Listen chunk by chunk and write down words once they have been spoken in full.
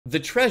The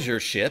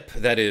treasure ship,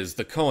 that is,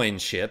 the coin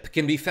ship,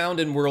 can be found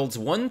in worlds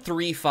 1,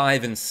 3,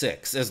 5, and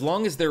 6, as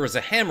long as there is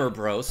a hammer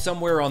bro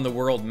somewhere on the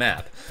world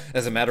map.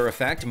 As a matter of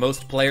fact,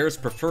 most players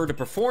prefer to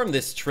perform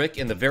this trick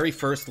in the very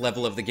first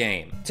level of the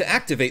game. To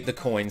activate the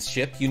coins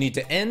ship, you need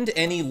to end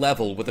any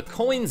level with a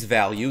coins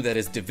value that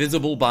is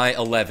divisible by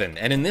 11,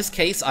 and in this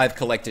case I've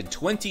collected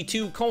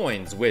 22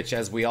 coins, which,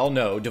 as we all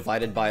know,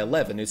 divided by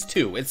 11 is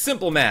 2. It's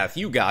simple math,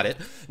 you got it.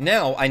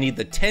 Now I need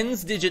the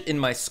tens digit in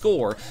my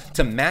score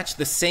to match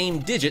the same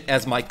digit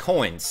as my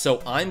coins,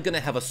 so I'm gonna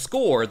have a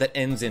score that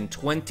ends in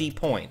 20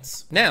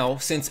 points. Now,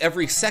 since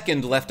every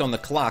second left on the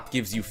clock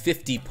gives you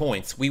 50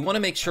 points, we want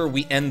to make sure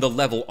we end the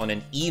level on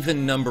an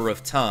even number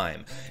of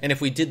time. And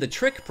if we did the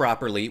trick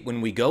properly, when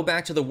we go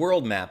back to the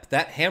world map,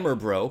 that hammer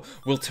bro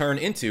will turn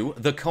into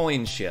the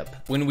coin ship.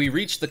 When we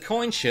reach the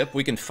coin ship,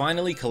 we can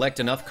finally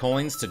collect enough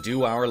coins to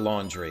do our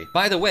laundry.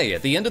 By the way,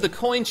 at the end of the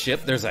coin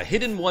ship, there's a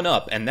hidden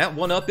 1-up, and that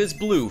 1-up is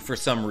blue for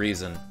some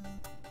reason.